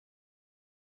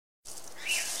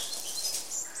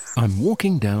I'm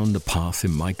walking down the path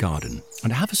in my garden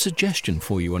and I have a suggestion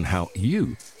for you on how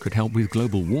you could help with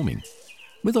global warming.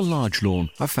 With a large lawn,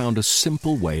 I found a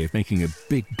simple way of making a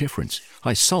big difference.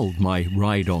 I sold my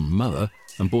ride-on mower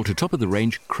and bought a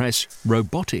top-of-the-range Cress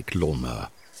robotic lawnmower.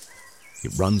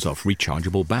 It runs off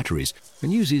rechargeable batteries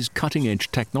and uses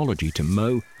cutting-edge technology to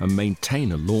mow and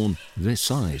maintain a lawn this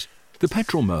size. The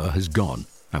petrol mower has gone,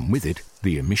 and with it,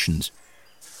 the emissions.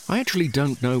 I actually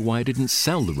don't know why I didn't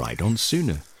sell the ride-on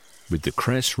sooner. With the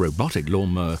Cress robotic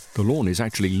lawnmower, the lawn is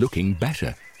actually looking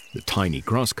better. The tiny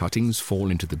grass cuttings fall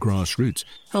into the grass roots,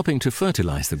 helping to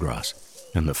fertilize the grass.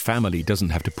 And the family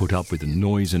doesn't have to put up with the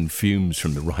noise and fumes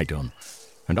from the ride-on.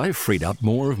 And I've freed up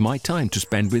more of my time to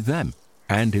spend with them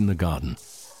and in the garden.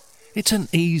 It's an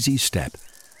easy step,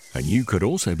 and you could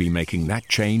also be making that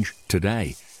change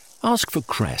today. Ask for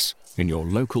Cress in your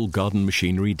local garden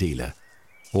machinery dealer,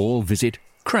 or visit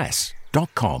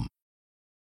cress.com.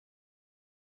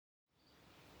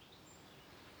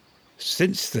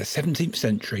 Since the 17th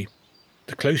century,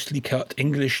 the closely cut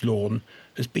English lawn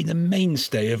has been a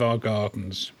mainstay of our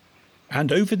gardens.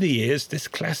 And over the years, this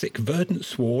classic verdant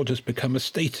sward has become a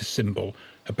status symbol,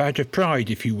 a badge of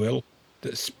pride, if you will,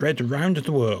 that's spread around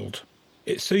the world.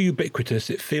 It's so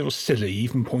ubiquitous it feels silly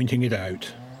even pointing it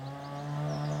out.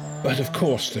 But of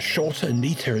course, the shorter,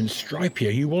 neater and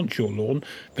stripier you want your lawn,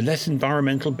 the less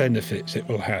environmental benefits it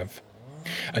will have.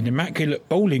 An immaculate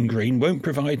bowling green won't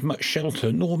provide much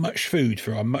shelter nor much food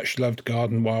for our much-loved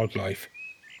garden wildlife,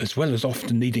 as well as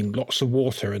often needing lots of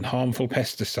water and harmful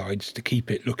pesticides to keep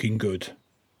it looking good.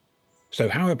 So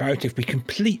how about if we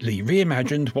completely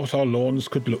reimagined what our lawns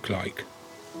could look like?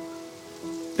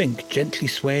 Think gently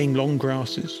swaying long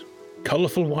grasses,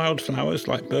 colourful wildflowers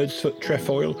like bird's-foot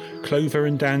trefoil, clover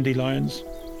and dandelions,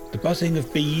 the buzzing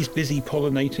of bees busy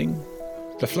pollinating,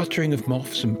 the fluttering of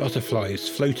moths and butterflies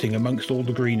floating amongst all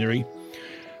the greenery,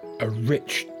 a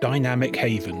rich, dynamic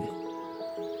haven.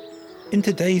 In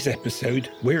today's episode,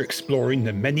 we're exploring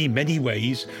the many, many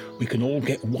ways we can all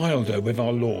get wilder with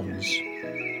our lawns.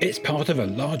 It's part of a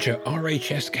larger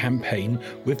RHS campaign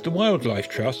with the Wildlife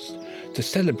Trust to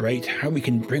celebrate how we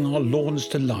can bring our lawns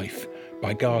to life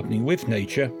by gardening with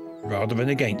nature rather than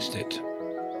against it.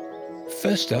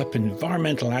 First up,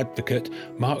 environmental advocate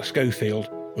Mark Schofield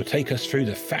will take us through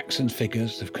the facts and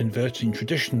figures of converting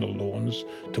traditional lawns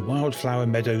to wildflower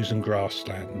meadows and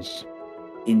grasslands.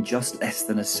 In just less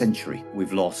than a century,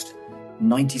 we've lost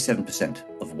 97%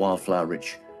 of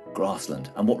wildflower-rich grassland,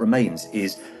 and what remains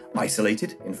is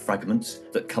isolated in fragments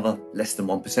that cover less than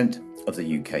 1% of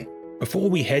the UK. Before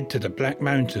we head to the Black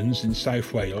Mountains in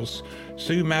South Wales,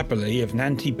 Sue Maberley of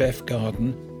Nanty Beff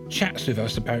Garden chats with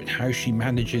us about how she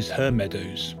manages her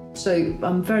meadows. So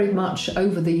I'm very much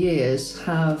over the years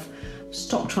have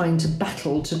stopped trying to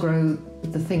battle to grow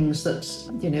the things that,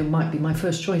 might be my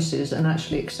first choices, and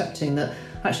actually accepting that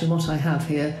actually what I have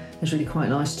here is really quite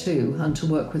nice too, and to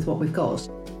work with what we've got.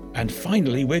 And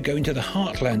finally, we're going to the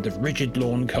heartland of rigid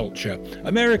lawn culture,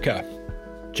 America.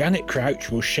 Janet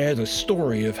Crouch will share the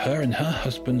story of her and her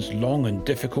husband's long and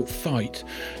difficult fight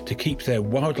to keep their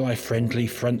wildlife-friendly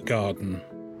front garden.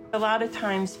 A lot of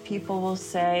times people will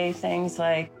say things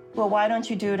like, well, why don't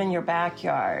you do it in your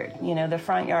backyard? The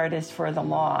front yard is for the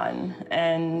lawn.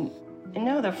 And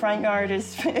no, the front yard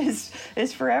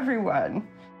is for everyone.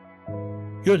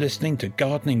 You're listening to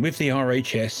Gardening with the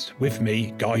RHS with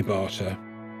me, Guy Barter.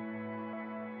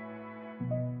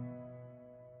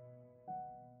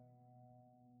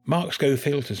 Mark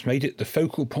Schofield has made it the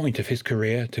focal point of his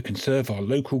career to conserve our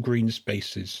local green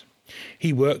spaces.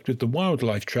 He worked with the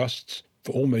Wildlife Trusts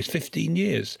for almost 15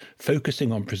 years,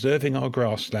 focusing on preserving our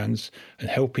grasslands and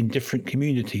helping different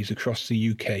communities across the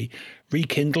UK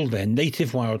rekindle their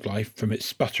native wildlife from its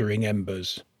sputtering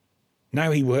embers.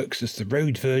 Now he works as the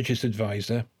Road Verges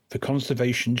advisor for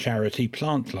conservation charity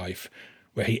Plant Life,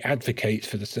 where he advocates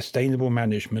for the sustainable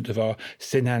management of our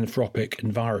synanthropic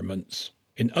environments.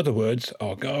 In other words,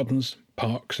 our gardens,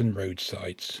 parks and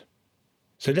roadsides.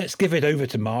 So let's give it over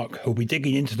to Mark, who'll be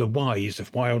digging into the whys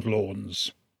of wild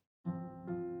lawns.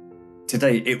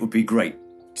 Today, it would be great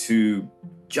to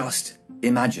just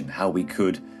imagine how we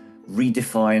could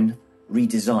redesign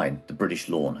the British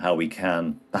lawn, how we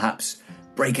can perhaps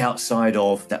break outside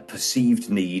of that perceived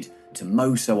need to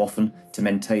mow so often, to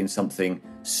maintain something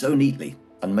so neatly,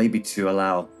 and maybe to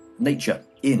allow nature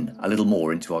in a little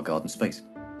more into our garden space.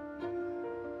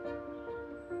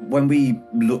 When we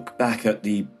look back at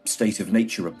the State of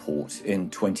Nature report in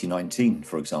 2019,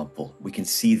 for example, we can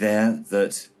see there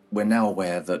that we're now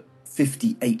aware that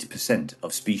 58%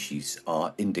 of species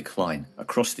are in decline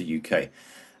across the UK.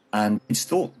 And it's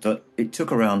thought that it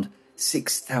took around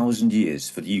 6,000 years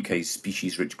for the UK's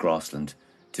species-rich grassland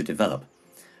to develop.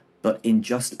 But in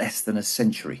just less than a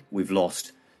century, we've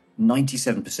lost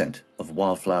 97% of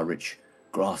wildflower-rich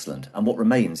grassland. And what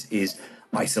remains is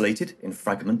isolated in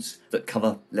fragments that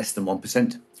cover less than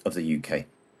 1% of the UK.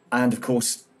 And of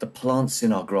course, the plants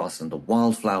in our grassland, the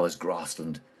wildflowers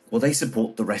grassland, well, they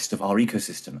support the rest of our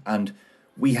ecosystem. And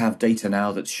we have data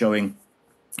now that's showing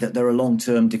that there are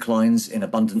long-term declines in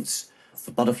abundance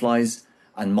for butterflies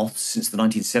and moths. Since the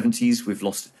 1970s, we've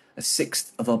lost a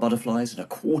sixth of our butterflies and a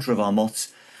quarter of our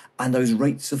moths, and those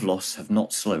rates of loss have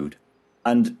not slowed.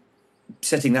 And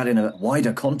setting that in a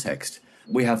wider context,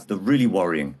 we have the really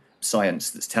worrying science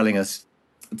that's telling us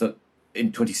that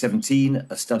in 2017,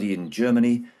 a study in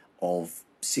Germany of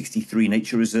 63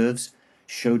 nature reserves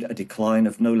showed a decline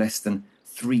of no less than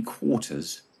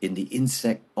 3/4 in the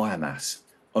insect biomass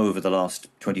over the last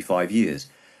 25 years.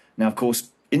 Now, of course,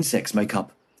 insects make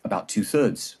up about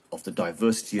 2/3 of the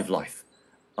diversity of life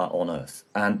on Earth,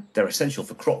 and they're essential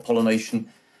for crop pollination,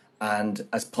 and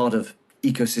as part of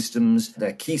ecosystems,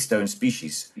 they're keystone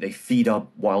species. They feed our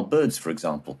wild birds, for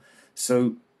example.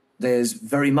 So there's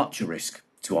very much a risk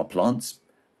to our plants,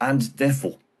 and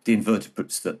therefore the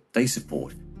invertebrates that they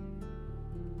support.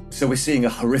 So we're seeing a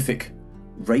horrific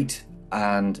rate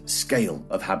and scale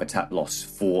of habitat loss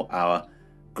for our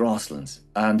grasslands.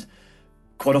 And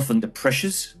quite often the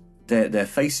pressures they're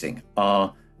facing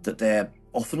are that they're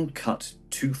often cut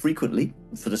too frequently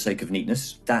for the sake of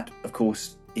neatness. That, of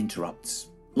course, interrupts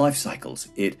life cycles.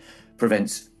 It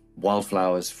prevents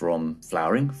wildflowers from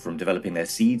flowering, from developing their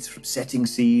seeds, from setting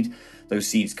seed. Those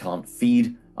seeds can't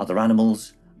feed other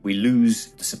animals. We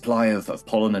lose the supply of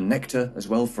pollen and nectar as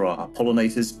well for our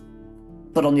pollinators.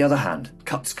 But on the other hand,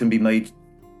 cuts can be made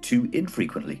too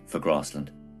infrequently for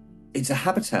grassland. It's a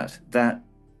habitat that,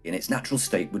 in its natural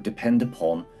state, would depend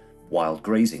upon wild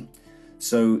grazing.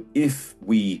 So if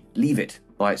we leave it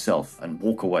by itself and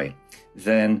walk away,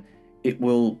 then it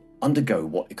will undergo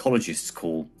what ecologists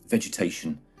call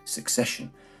vegetation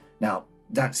succession. Now,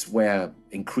 that's where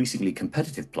increasingly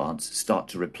competitive plants start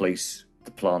to replace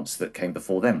the plants that came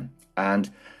before them. And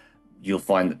you'll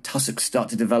find that tussocks start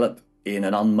to develop in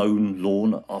an unmown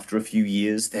lawn after a few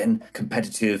years. Then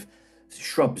competitive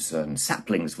shrubs and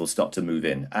saplings will start to move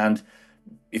in. And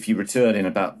if you return in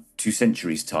about 2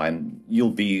 centuries' time,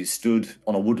 you'll be stood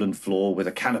on a woodland floor with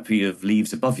a canopy of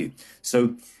leaves above you.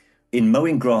 So in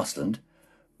mowing grassland,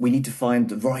 we need to find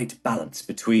the right balance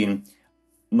between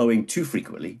mowing too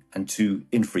frequently and too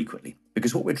infrequently.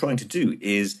 Because what we're trying to do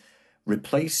is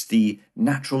replace the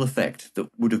natural effect that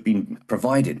would have been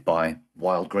provided by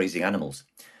wild grazing animals.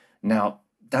 Now,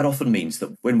 that often means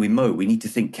that when we mow, we need to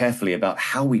think carefully about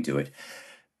how we do it.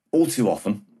 All too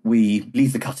often, we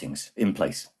leave the cuttings in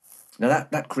place. Now,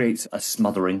 that creates a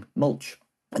smothering mulch,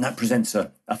 and that presents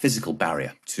a physical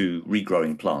barrier to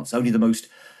regrowing plants. Only the most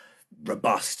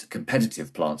robust,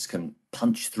 competitive plants can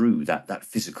punch through that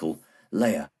physical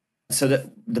layer. So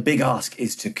that the big ask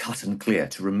is to cut and clear,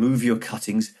 to remove your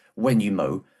cuttings when you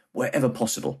mow, wherever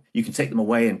possible. You can take them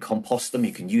away and compost them.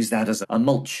 You can use that as a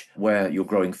mulch where you're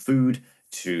growing food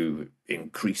to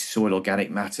increase soil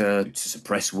organic matter, to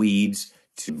suppress weeds,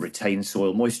 to retain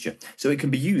soil moisture. So it can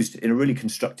be used in a really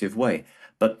constructive way.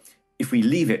 But if we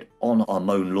leave it on our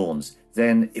mown lawns,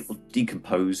 then it will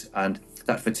decompose and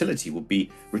that fertility will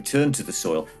be returned to the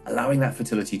soil, allowing that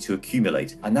fertility to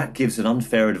accumulate. And that gives an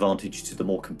unfair advantage to the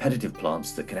more competitive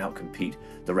plants that can outcompete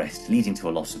the rest, leading to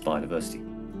a loss of biodiversity.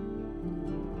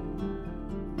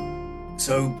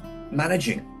 So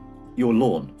managing your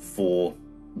lawn for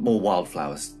more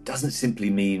wildflowers doesn't simply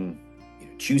mean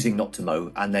choosing not to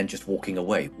mow and then just walking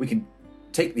away. We can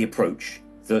take the approach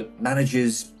that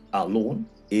manages our lawn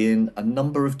in a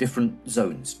number of different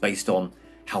zones based on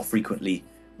how frequently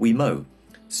we mow.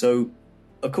 So,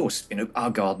 of course, our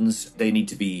gardens, they need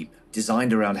to be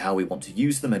designed around how we want to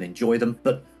use them and enjoy them,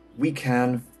 but we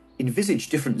can envisage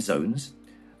different zones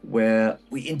where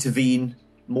we intervene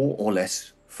more or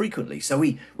less frequently. So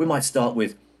we might start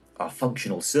with our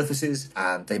functional surfaces,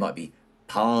 and they might be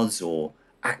paths or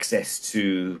access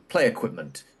to play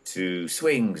equipment, to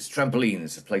swings,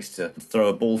 trampolines, a place to throw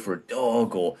a ball for a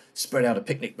dog or spread out a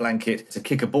picnic blanket to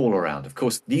kick a ball around. Of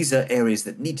course, these are areas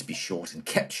that need to be short and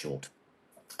kept short,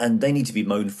 and they need to be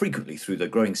mown frequently through the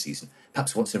growing season,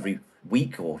 perhaps once every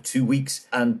week or 2 weeks,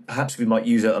 and perhaps we might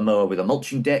use a mower with a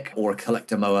mulching deck or a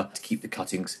collector mower to keep the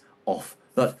cuttings off.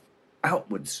 But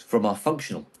outwards from our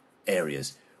functional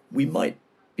areas, we might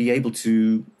be able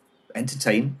to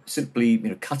entertain simply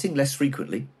cutting less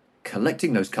frequently,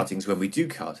 collecting those cuttings when we do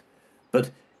cut.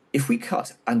 But if we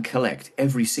cut and collect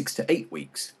every 6 to 8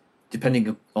 weeks,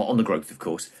 depending on the growth, of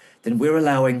course, then we're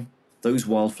allowing those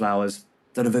wildflowers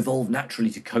that have evolved naturally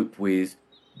to cope with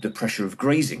the pressure of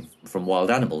grazing from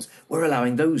wild animals, we're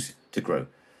allowing those to grow.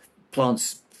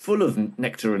 Plants full of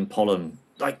nectar and pollen,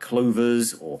 like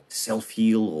clovers or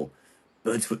self-heal or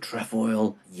birdsfoot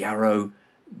trefoil, yarrow,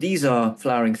 these are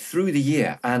flowering through the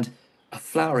year, and a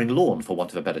flowering lawn, for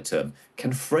want of a better term,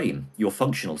 can frame your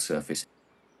functional surface.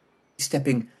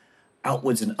 Stepping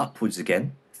outwards and upwards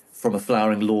again from a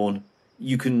flowering lawn,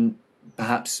 you can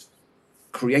perhaps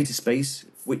create a space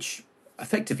which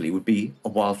effectively would be a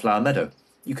wildflower meadow.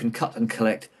 You can cut and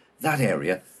collect that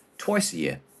area twice a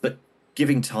year, but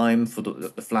giving time for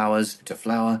the flowers to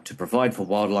flower, to provide for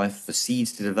wildlife, for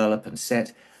seeds to develop and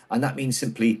set. And that means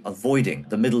simply avoiding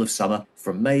the middle of summer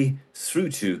from May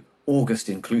through to August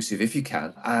inclusive if you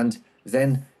can, and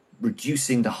then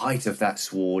reducing the height of that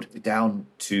sward down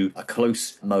to a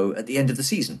close mow at the end of the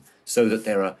season, so that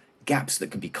there are gaps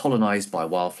that can be colonised by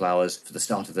wildflowers for the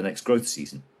start of the next growth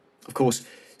season. Of course,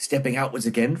 stepping outwards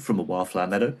again from a wildflower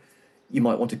meadow, you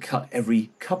might want to cut every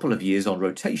couple of years on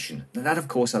rotation, and that of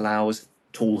course allows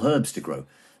tall herbs to grow,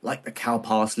 like the cow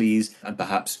parsleys and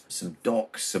perhaps some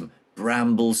docks, some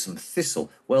brambles, some thistle.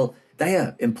 Well, they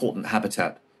are important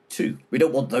habitat too. We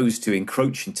don't want those to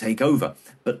encroach and take over,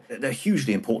 but they're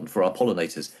hugely important for our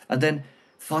pollinators. And then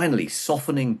finally,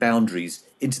 softening boundaries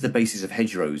into the bases of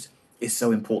hedgerows is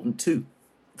so important too.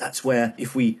 That's where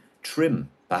if we trim,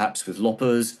 perhaps with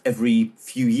loppers every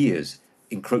few years,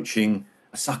 encroaching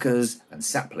suckers and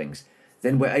saplings,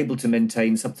 then we're able to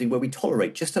maintain something where we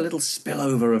tolerate just a little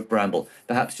spillover of bramble,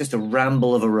 perhaps just a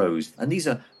ramble of a rose. And these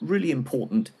are really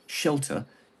important shelter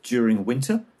during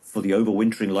winter for the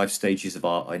overwintering life stages of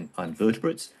our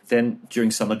invertebrates. Then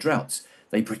during summer droughts,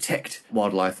 they protect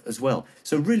wildlife as well.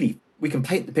 So really, we can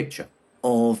paint the picture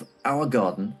of our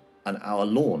garden and our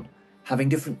lawn having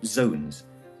different zones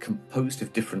composed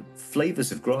of different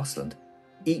flavours of grassland,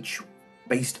 each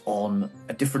based on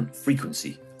a different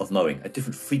frequency of mowing, a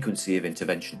different frequency of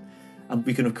intervention. And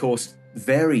we can, of course,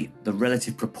 vary the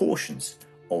relative proportions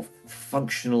of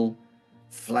functional,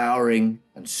 flowering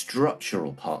and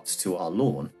structural parts to our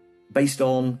lawn based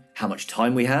on how much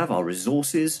time we have, our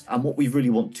resources, and what we really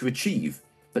want to achieve.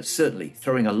 But certainly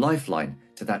throwing a lifeline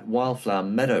to that wildflower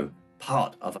meadow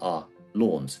part of our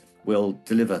lawns will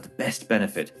deliver the best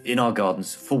benefit in our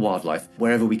gardens for wildlife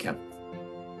wherever we can.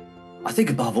 I think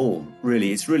above all,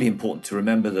 really, it's really important to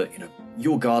remember that,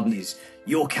 your garden is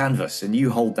your canvas and you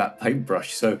hold that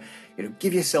paintbrush. So,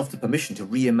 give yourself the permission to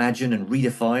reimagine and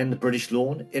redefine the British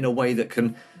lawn in a way that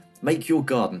can make your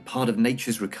garden part of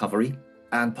nature's recovery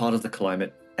and part of the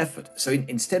climate effort. So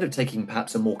instead of taking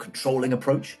perhaps a more controlling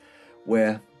approach,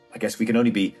 where I guess we can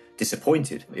only be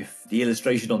disappointed if the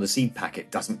illustration on the seed packet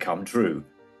doesn't come true,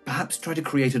 perhaps try to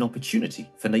create an opportunity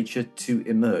for nature to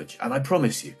emerge. And I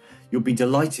promise you, you'll be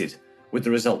delighted with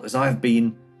the result, as I've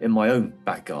been in my own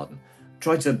back garden.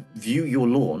 Try to view your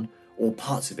lawn, or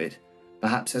parts of it,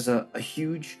 perhaps as a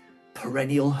huge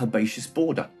perennial herbaceous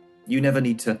border. You never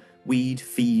need to weed,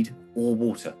 feed, or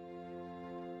water.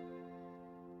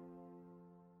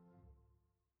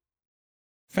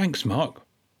 Thanks, Mark.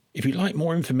 If you'd like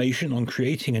more information on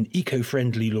creating an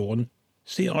eco-friendly lawn,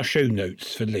 see our show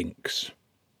notes for links.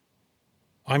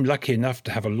 I'm lucky enough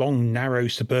to have a long, narrow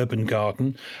suburban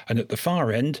garden, and at the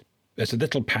far end, there's a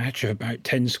little patch of about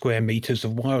 10 square metres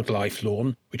of wildlife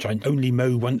lawn, which I only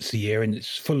mow once a year, and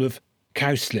it's full of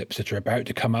cowslips that are about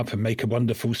to come up and make a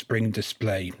wonderful spring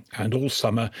display. And all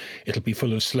summer, it'll be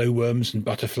full of slowworms and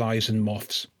butterflies and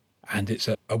moths, and it's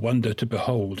a wonder to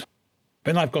behold.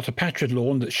 Then I've got a patch of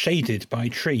lawn that's shaded by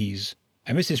trees,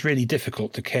 and this is really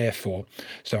difficult to care for,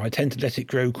 so I tend to let it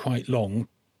grow quite long.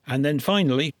 And then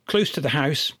finally, close to the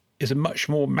house, is a much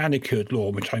more manicured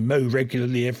lawn, which I mow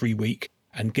regularly every week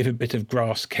and give a bit of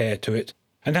grass care to it.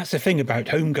 And that's the thing about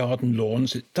home garden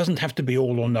lawns. It doesn't have to be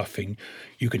all or nothing.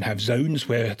 You can have zones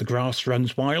where the grass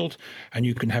runs wild, and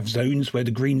you can have zones where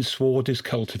the green sward is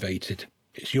cultivated.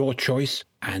 It's your choice,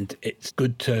 and it's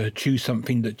good to choose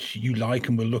something that you like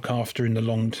and will look after in the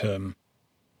long term.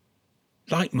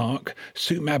 Like Mark,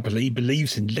 Sue Mabberley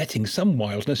believes in letting some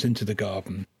wildness into the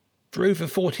garden. For over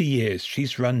 40 years,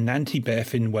 she's run Nanty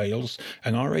Beth in Wales,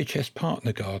 an RHS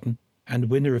partner garden, and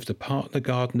winner of the Partner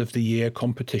Garden of the Year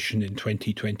competition in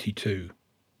 2022.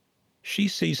 She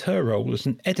sees her role as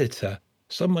an editor,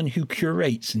 someone who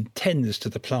curates and tends to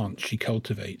the plants she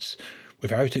cultivates,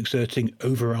 without exerting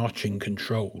overarching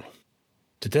control.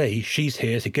 Today, she's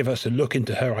here to give us a look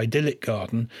into her idyllic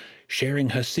garden,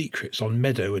 sharing her secrets on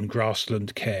meadow and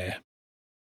grassland care.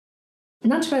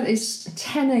 Nanty Beth is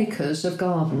 10 acres of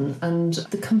garden, and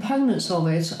the components of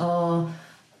it are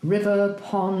river,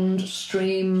 pond,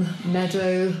 stream,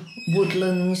 meadow,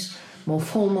 woodlands, more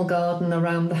formal garden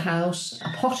around the house, a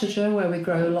potager where we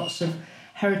grow lots of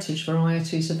heritage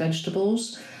varieties of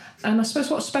vegetables. And I suppose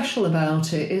what's special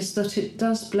about it is that it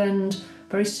does blend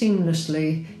very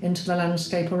seamlessly into the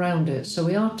landscape around it. So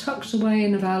we are tucked away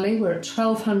in a valley. We're at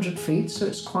 1,200 feet, so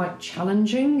it's quite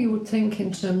challenging, you would think,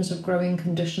 in terms of growing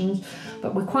conditions.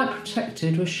 But we're quite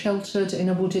protected. We're sheltered in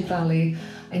a wooded valley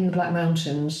in the Black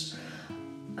Mountains.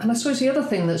 And I suppose the other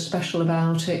thing that's special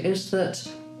about it is that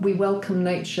we welcome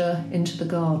nature into the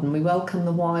garden. We welcome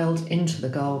the wild into the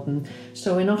garden.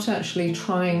 So we're not actually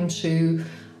trying to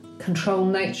control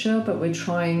nature, but we're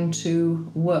trying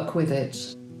to work with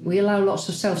it. We allow lots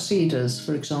of self-seeders,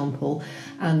 for example,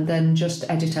 and then just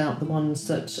edit out the ones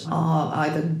that are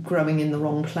either growing in the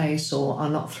wrong place or are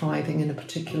not thriving in a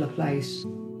particular place.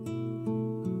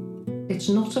 It's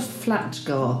not a flat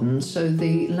garden, so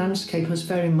the landscape has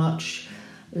very much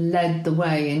led the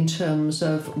way in terms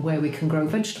of where we can grow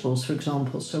vegetables, for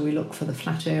example. So we look for the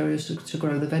flat areas to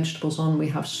grow the vegetables on. We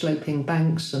have sloping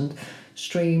banks and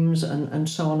streams and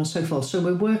so on and so forth. So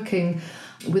we're working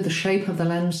with the shape of the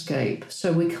landscape.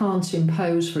 So we can't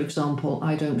impose, for example,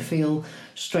 I don't feel,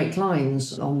 straight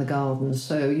lines on the garden.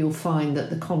 So you'll find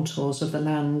that the contours of the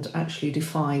land actually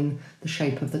define the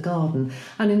shape of the garden.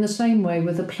 And in the same way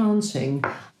with the planting,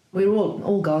 we're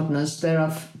all gardeners. There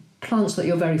are plants that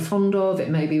you're very fond of. It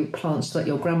may be plants that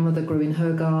your grandmother grew in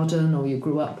her garden or you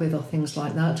grew up with or things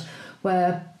like that,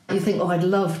 where you think, I'd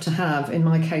love to have, in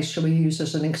my case, shall we use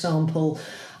as an example,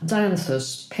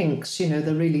 dianthus pinks,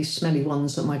 the really smelly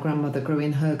ones that my grandmother grew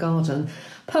in her garden.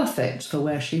 Perfect for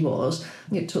where she was.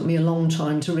 It took me a long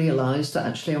time to realise that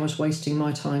actually I was wasting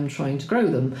my time trying to grow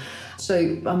them.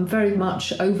 So I'm very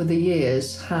much, over the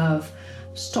years, have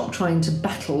stopped trying to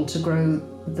battle to grow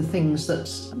the things that,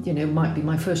 might be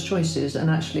my first choices, and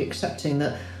actually accepting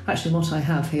that actually what I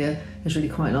have here is really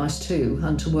quite nice too,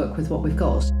 and to work with what we've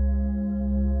got.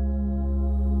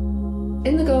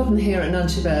 In the garden here at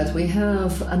Nantibert, we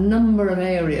have a number of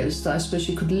areas that I suppose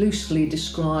you could loosely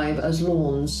describe as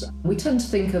lawns. We tend to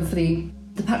think of the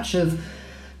patch of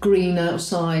green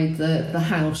outside the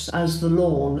house as the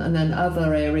lawn, and then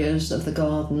other areas of the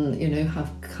garden,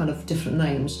 have kind of different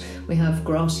names. We have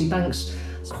grassy banks.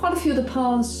 Quite a few of the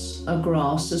paths are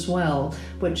grass as well,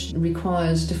 which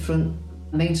requires different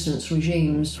maintenance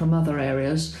regimes from other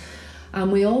areas.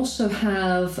 And we also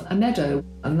have a meadow,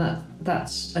 and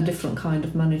that's a different kind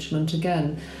of management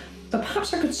again. But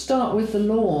perhaps I could start with the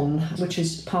lawn, which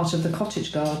is part of the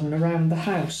cottage garden around the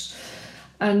house.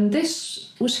 And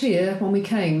this was here when we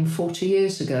came 40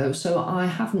 years ago, so I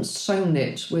haven't sown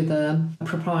it with a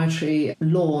proprietary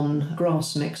lawn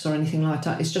grass mix or anything like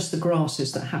that. It's just the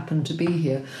grasses that happen to be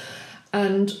here.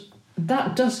 And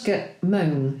that does get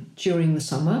mown during the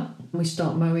summer. We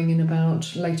start mowing in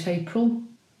about late April,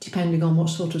 depending on what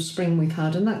sort of spring we've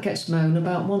had, and that gets mown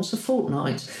about once a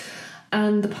fortnight.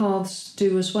 And the paths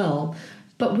do as well.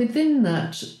 But within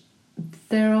that,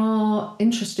 there are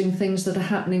interesting things that are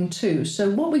happening too. So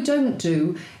what we don't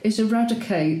do is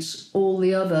eradicate all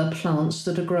the other plants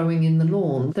that are growing in the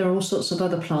lawn. There are all sorts of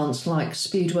other plants like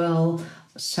speedwell,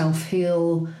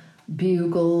 self-heal,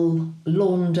 bugle,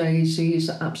 lawn daisies,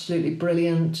 absolutely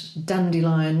brilliant,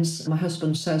 dandelions. My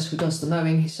husband says, who does the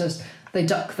mowing, he says they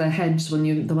duck their heads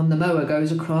when the mower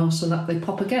goes across, and up they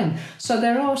pop again. So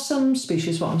there are some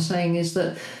species, what I'm saying is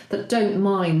that don't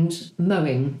mind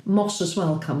mowing. Moss as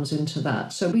well comes into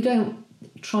that. So we don't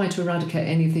try to eradicate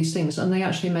any of these things, and they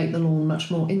actually make the lawn much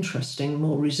more interesting,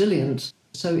 more resilient.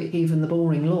 So even the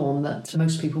boring lawn that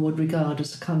most people would regard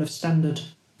as a kind of standard,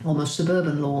 almost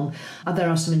suburban lawn, there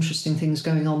are some interesting things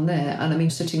going on there. And I mean,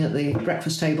 sitting at the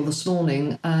breakfast table this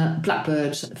morning,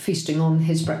 blackbird feasting on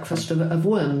his breakfast of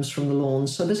worms from the lawn.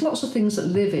 So there's lots of things that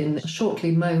live in shortly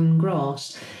mown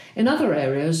grass. In other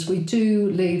areas, we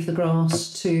do leave the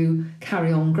grass to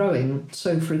carry on growing.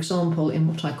 So, for example, in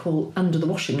what I call under the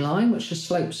washing line, which is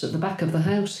slopes at the back of the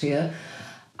house here,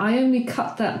 I only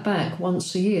cut that back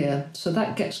once a year. So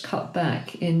that gets cut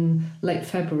back in late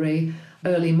February,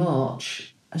 early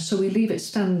March. So we leave it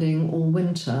standing all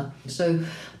winter. So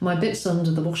my bits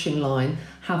under the washing line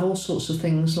have all sorts of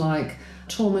things like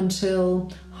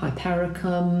tormentil,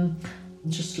 hypericum.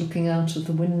 Just looking out of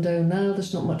the window now,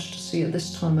 there's not much to see at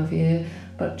this time of year,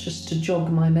 but just to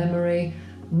jog my memory.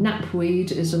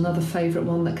 Knapweed is another favourite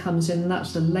one that comes in.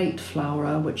 That's the late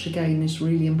flowerer, which again is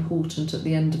really important at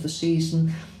the end of the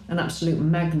season, an absolute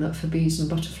magnet for bees and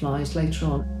butterflies later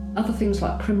on. Other things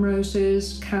like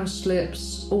primroses,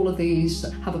 cowslips, all of these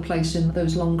have a place in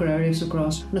those longer areas of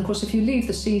grass. And of course, if you leave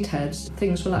the seed heads,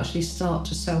 things will actually start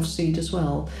to self-seed as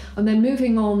well. And then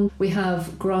moving on, we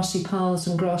have grassy paths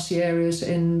and grassy areas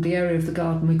in the area of the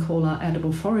garden we call our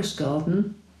edible forest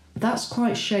garden. That's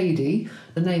quite shady.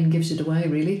 The name gives it away,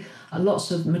 really.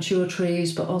 Lots of mature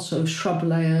trees, but also shrub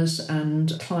layers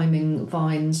and climbing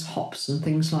vines, hops and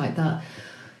things like that.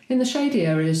 In the shady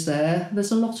areas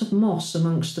there's a lot of moss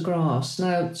amongst the grass.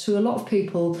 Now, to a lot of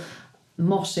people,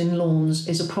 moss in lawns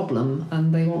is a problem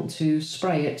and they want to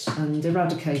spray it and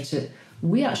eradicate it.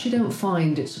 We actually don't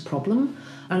find it's a problem.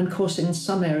 And of course, in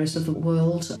some areas of the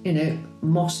world,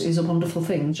 moss is a wonderful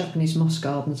thing. Japanese moss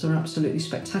gardens are absolutely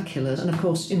spectacular. And of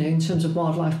course, in terms of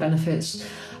wildlife benefits,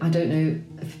 I don't know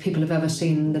if people have ever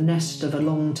seen the nest of a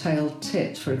long-tailed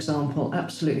tit, for example.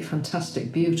 Absolutely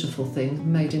fantastic, beautiful thing,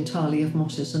 made entirely of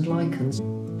mosses and lichens.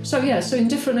 So in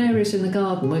different areas in the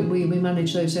garden, we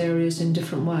manage those areas in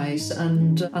different ways.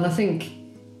 And I think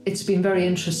it's been very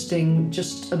interesting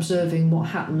just observing what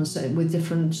happens with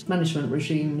different management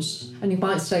regimes. And you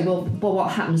might say, well,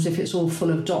 what happens if it's all full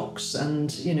of docks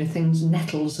and, things,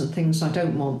 nettles and things I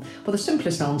don't want? Well, the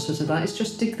simplest answer to that is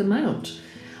just dig them out.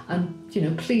 And,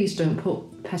 please don't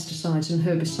put pesticides and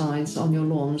herbicides on your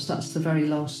lawns. That's the very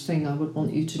last thing I would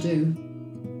want you to do.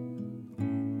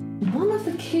 One of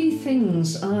the key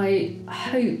things I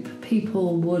hope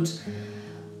people would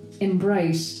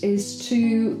embrace is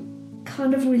to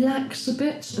kind of relax a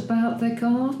bit about their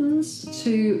gardens,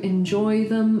 to enjoy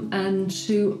them and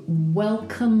to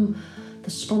welcome the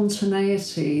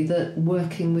spontaneity that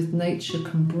working with nature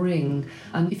can bring.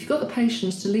 And if you've got the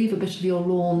patience to leave a bit of your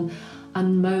lawn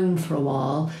unmown for a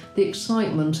while, the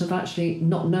excitement of actually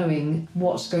not knowing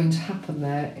what's going to happen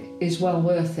there is well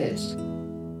worth it.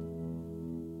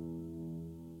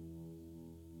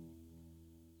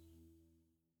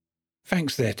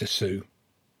 Thanks there to Sue.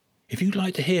 If you'd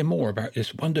like to hear more about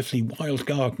this wonderfully wild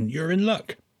garden, you're in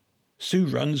luck. Sue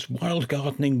runs wild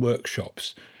gardening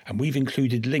workshops, and we've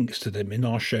included links to them in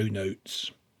our show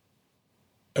notes.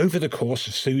 Over the course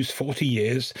of Sue's 40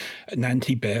 years at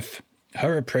Nanty Bev,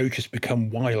 her approach has become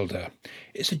wilder.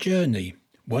 It's a journey,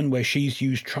 one where she's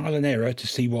used trial and error to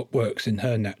see what works in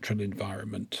her natural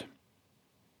environment.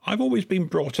 I've always been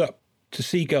brought up to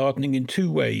see gardening in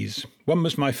two ways. One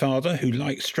was my father, who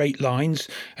liked straight lines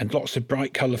and lots of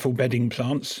bright, colourful bedding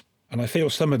plants, and I feel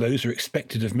some of those are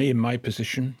expected of me in my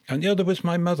position. And the other was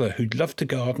my mother, who'd loved to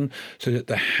garden so that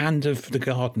the hand of the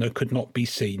gardener could not be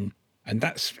seen. And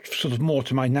that's sort of more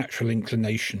to my natural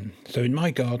inclination. So in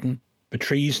my garden, the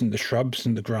trees and the shrubs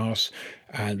and the grass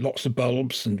and lots of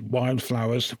bulbs and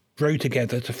wildflowers grow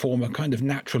together to form a kind of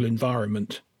natural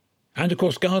environment. And of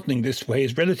course, gardening this way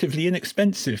is relatively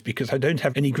inexpensive because I don't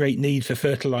have any great need for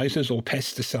fertilizers or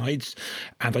pesticides,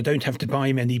 and I don't have to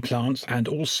buy many plants. And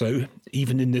also,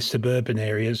 even in the suburban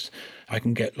areas, I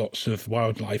can get lots of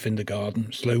wildlife in the garden.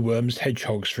 Slowworms,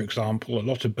 hedgehogs, for example, a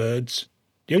lot of birds.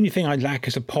 The only thing I lack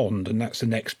is a pond, and that's the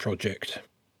next project.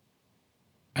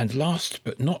 And last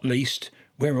but not least,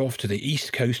 we're off to the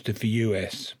east coast of the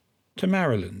US, to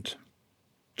Maryland.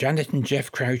 Janet and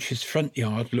Jeff Crouch's front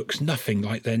yard looks nothing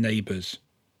like their neighbours,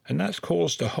 and that's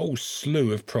caused a whole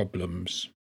slew of problems.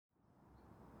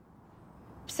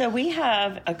 So we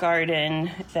have a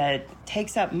garden that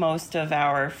takes up most of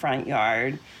our front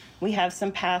yard. We have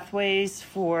some pathways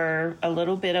for a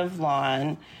little bit of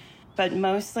lawn, but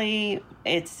mostly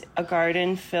it's a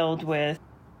garden filled with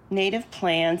native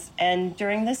plants, and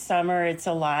during the summer it's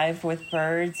alive with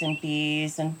birds and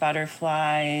bees and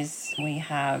butterflies. We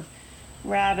have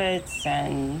rabbits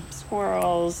and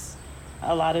squirrels.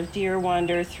 A lot of deer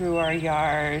wander through our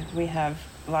yard. We have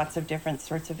lots of different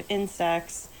sorts of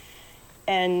insects.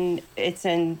 And it's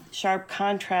in sharp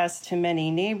contrast to many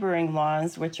neighboring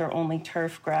lawns, which are only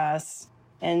turf grass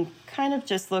and kind of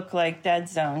just look like dead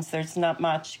zones. There's not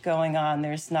much going on.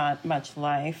 There's not much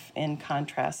life in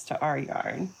contrast to our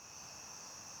yard.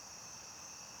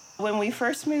 When we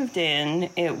first moved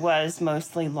in, it was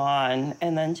mostly lawn,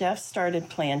 and then Jeff started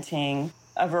planting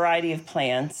a variety of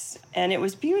plants, and it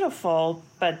was beautiful,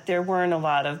 but there weren't a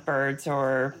lot of birds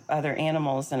or other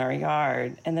animals in our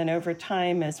yard. And then over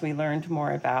time, as we learned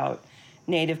more about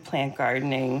native plant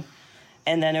gardening,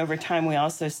 and then over time, we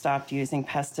also stopped using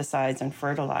pesticides and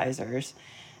fertilizers,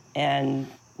 and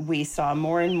we saw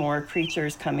more and more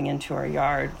creatures coming into our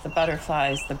yard. The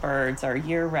butterflies, the birds are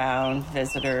year-round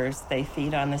visitors. They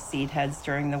feed on the seed heads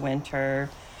during the winter.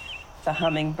 The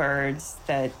hummingbirds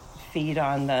that feed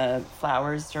on the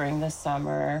flowers during the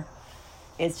summer.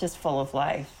 It's just full of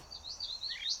life.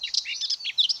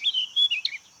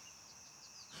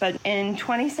 But in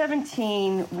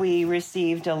 2017, we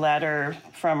received a letter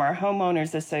from our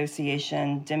homeowners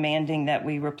association demanding that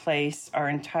we replace our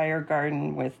entire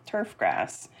garden with turf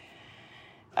grass.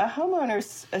 A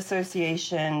homeowners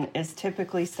association is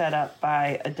typically set up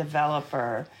by a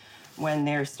developer when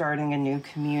they're starting a new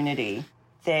community.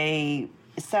 They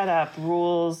set up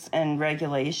rules and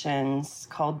regulations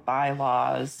called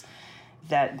bylaws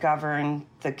that govern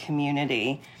the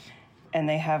community. And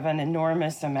they have an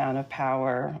enormous amount of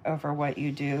power over what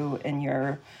you do in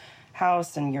your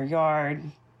house and your yard.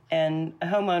 And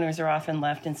homeowners are often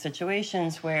left in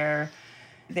situations where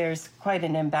there's quite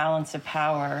an imbalance of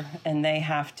power, and they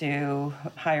have to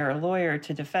hire a lawyer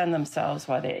to defend themselves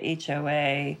while the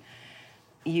HOA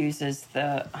uses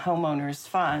the homeowner's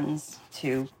funds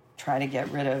to try to get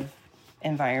rid of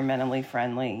environmentally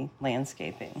friendly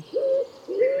landscaping.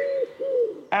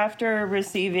 After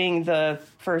receiving the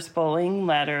first bullying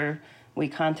letter, we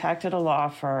contacted a law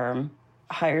firm,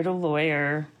 hired a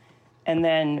lawyer, and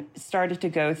then started to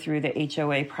go through the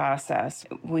HOA process.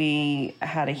 We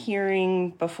had a hearing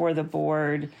before the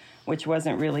board, which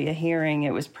wasn't really a hearing.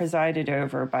 It was presided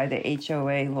over by the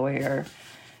HOA lawyer,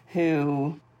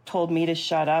 who told me to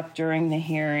shut up during the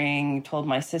hearing, told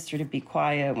my sister to be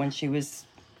quiet when she was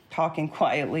talking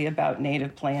quietly about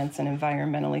native plants and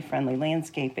environmentally friendly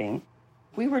landscaping.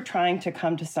 We were trying to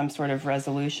come to some sort of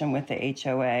resolution with the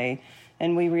HOA,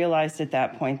 and we realized at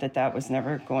that point that that was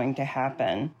never going to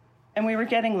happen. And we were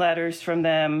getting letters from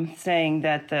them saying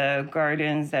that the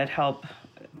gardens that help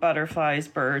butterflies,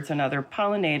 birds, and other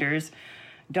pollinators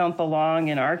don't belong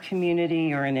in our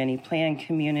community or in any plant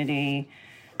community.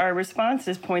 Our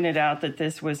responses pointed out that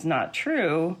this was not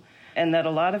true, and that a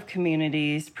lot of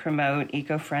communities promote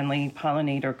eco-friendly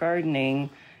pollinator gardening,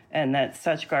 and that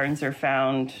such gardens are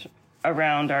found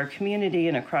around our community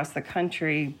and across the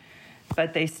country,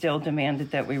 but they still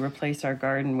demanded that we replace our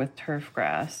garden with turf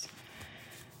grass.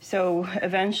 So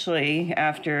eventually,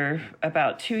 after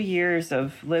about 2 years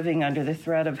of living under the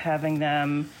threat of having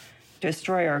them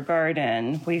destroy our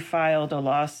garden, we filed a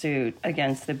lawsuit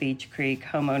against the Beech Creek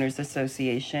Homeowners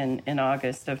Association in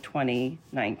August of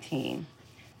 2019.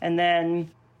 And then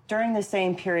during the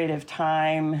same period of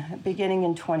time, beginning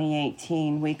in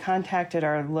 2018, we contacted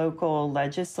our local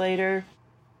legislator,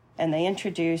 and they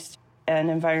introduced an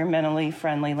environmentally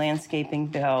friendly landscaping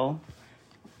bill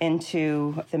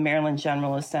into the Maryland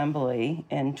General Assembly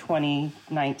in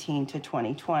 2019 to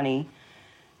 2020,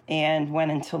 and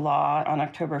went into law on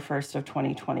October 1st of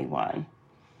 2021.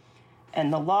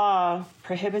 And the law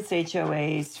prohibits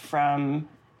HOAs from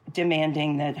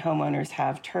demanding that homeowners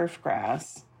have turf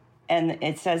grass. And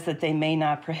it says that they may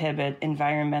not prohibit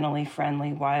environmentally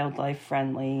friendly,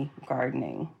 wildlife-friendly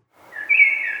gardening.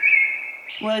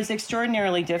 Well, it's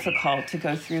extraordinarily difficult to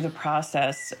go through the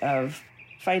process of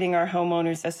fighting our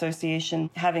homeowners association,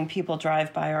 having people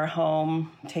drive by our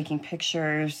home, taking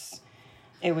pictures.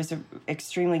 It was an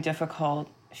extremely difficult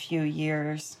few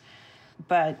years.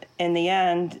 But in the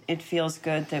end, it feels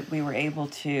good that we were able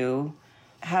to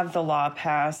have the law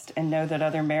passed and know that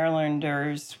other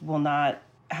Marylanders will not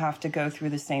have to go through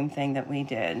the same thing that we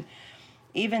did.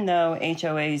 Even though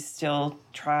HOAs still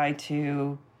try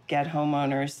to get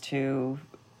homeowners to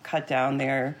cut down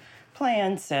their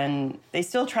plants, and they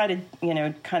still try to,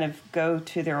 kind of go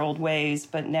to their old ways,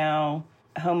 but now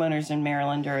homeowners in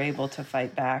Maryland are able to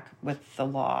fight back with the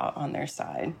law on their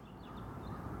side.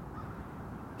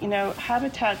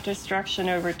 Habitat destruction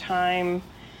over time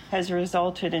has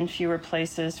resulted in fewer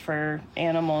places for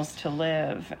animals to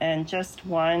live, and just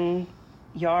one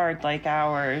yard like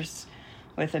ours,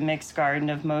 with a mixed garden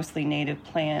of mostly native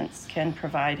plants, can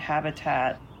provide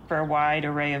habitat for a wide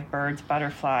array of birds,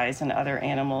 butterflies, and other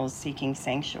animals seeking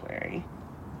sanctuary.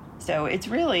 So it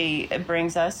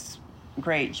brings us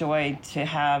great joy to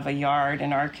have a yard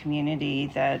in our community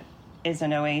that is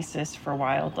an oasis for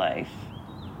wildlife.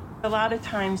 A lot of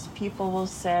times people will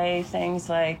say things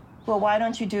like, well, why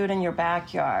don't you do it in your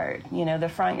backyard?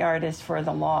 The front yard is for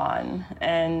the lawn.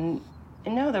 And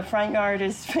no, the front yard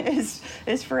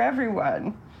is for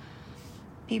everyone.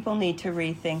 People need to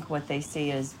rethink what they see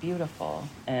as beautiful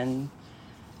and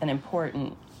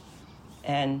important,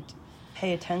 and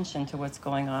pay attention to what's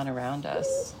going on around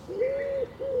us.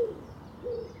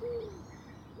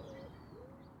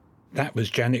 That was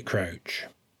Janet Crouch.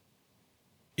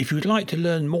 If you'd like to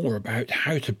learn more about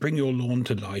how to bring your lawn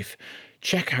to life,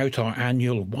 check out our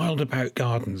annual Wild About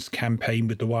Gardens campaign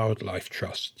with the Wildlife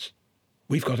Trusts.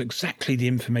 We've got exactly the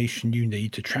information you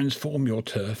need to transform your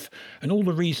turf, and all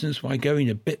the reasons why going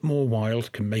a bit more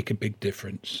wild can make a big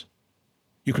difference.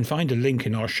 You can find a link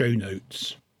in our show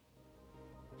notes.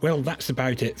 Well, that's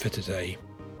about it for today.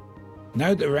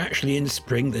 Now that we're actually in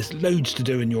spring, there's loads to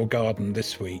do in your garden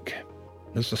this week.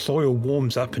 As the soil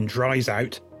warms up and dries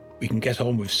out, we can get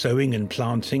on with sowing and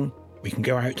planting. We can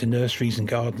go out to nurseries and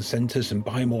garden centres and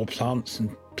buy more plants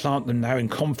and plant them now in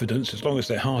confidence, as long as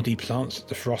they're hardy plants, that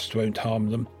the frost won't harm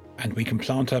them. And we can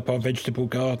plant up our vegetable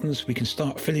gardens. We can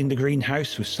start filling the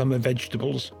greenhouse with summer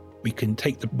vegetables. We can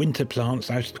take the winter plants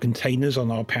out of the containers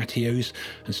on our patios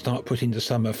and start putting the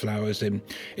summer flowers in.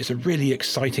 It's a really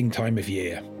exciting time of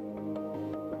year.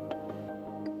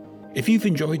 If you've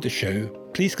enjoyed the show,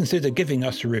 please consider giving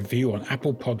us a review on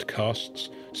Apple Podcasts,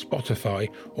 Spotify,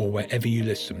 or wherever you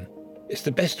listen. It's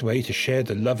the best way to share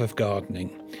the love of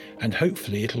gardening, and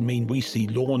hopefully it'll mean we see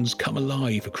lawns come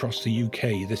alive across the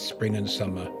UK this spring and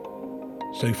summer.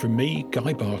 So from me,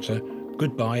 Guy Barter,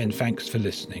 goodbye and thanks for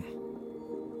listening.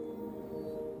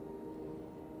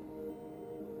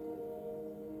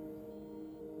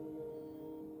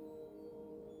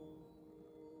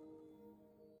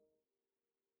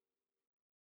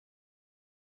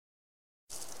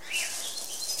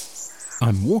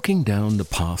 I'm walking down the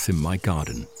path in my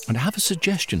garden and I have a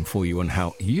suggestion for you on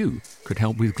how you could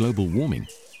help with global warming.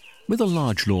 With a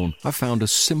large lawn, I found a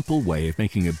simple way of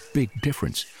making a big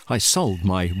difference. I sold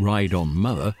my ride-on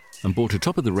mower and bought a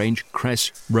top-of-the-range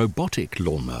Cress robotic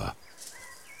lawnmower.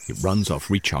 It runs off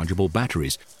rechargeable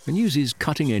batteries and uses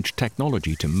cutting-edge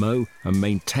technology to mow and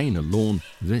maintain a lawn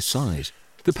this size.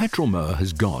 The petrol mower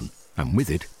has gone, and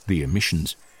with it, the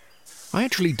emissions. I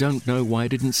actually don't know why I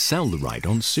didn't sell the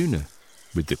ride-on sooner.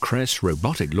 With the Cress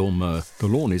robotic lawnmower, the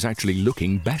lawn is actually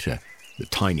looking better. The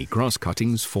tiny grass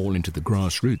cuttings fall into the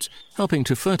grass roots, helping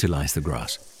to fertilize the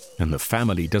grass. And the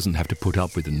family doesn't have to put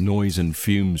up with the noise and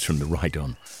fumes from the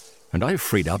ride-on. And I've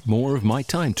freed up more of my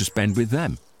time to spend with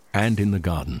them and in the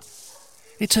garden.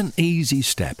 It's an easy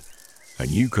step,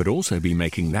 and you could also be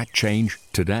making that change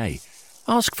today.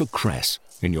 Ask for Cress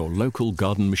in your local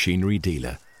garden machinery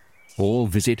dealer, or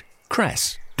visit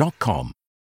cress.com.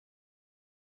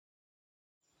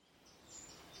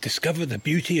 Discover the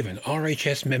beauty of an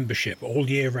RHS membership all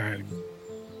year round.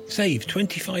 Save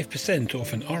 25%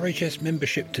 off an RHS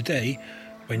membership today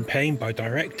when paying by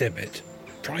direct debit.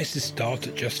 Prices start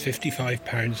at just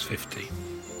 £55.50.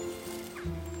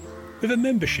 With a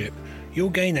membership, you'll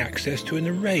gain access to an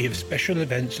array of special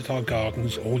events at our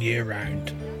gardens all year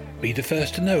round. Be the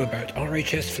first to know about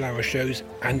RHS flower shows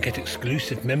and get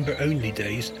exclusive member-only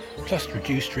days, plus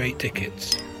reduced rate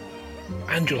tickets.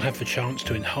 And you'll have the chance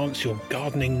to enhance your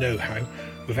gardening know-how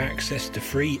with access to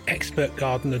free expert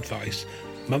garden advice,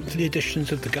 monthly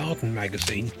editions of the Garden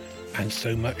magazine, and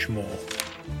so much more.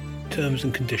 Terms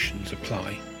and conditions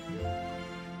apply.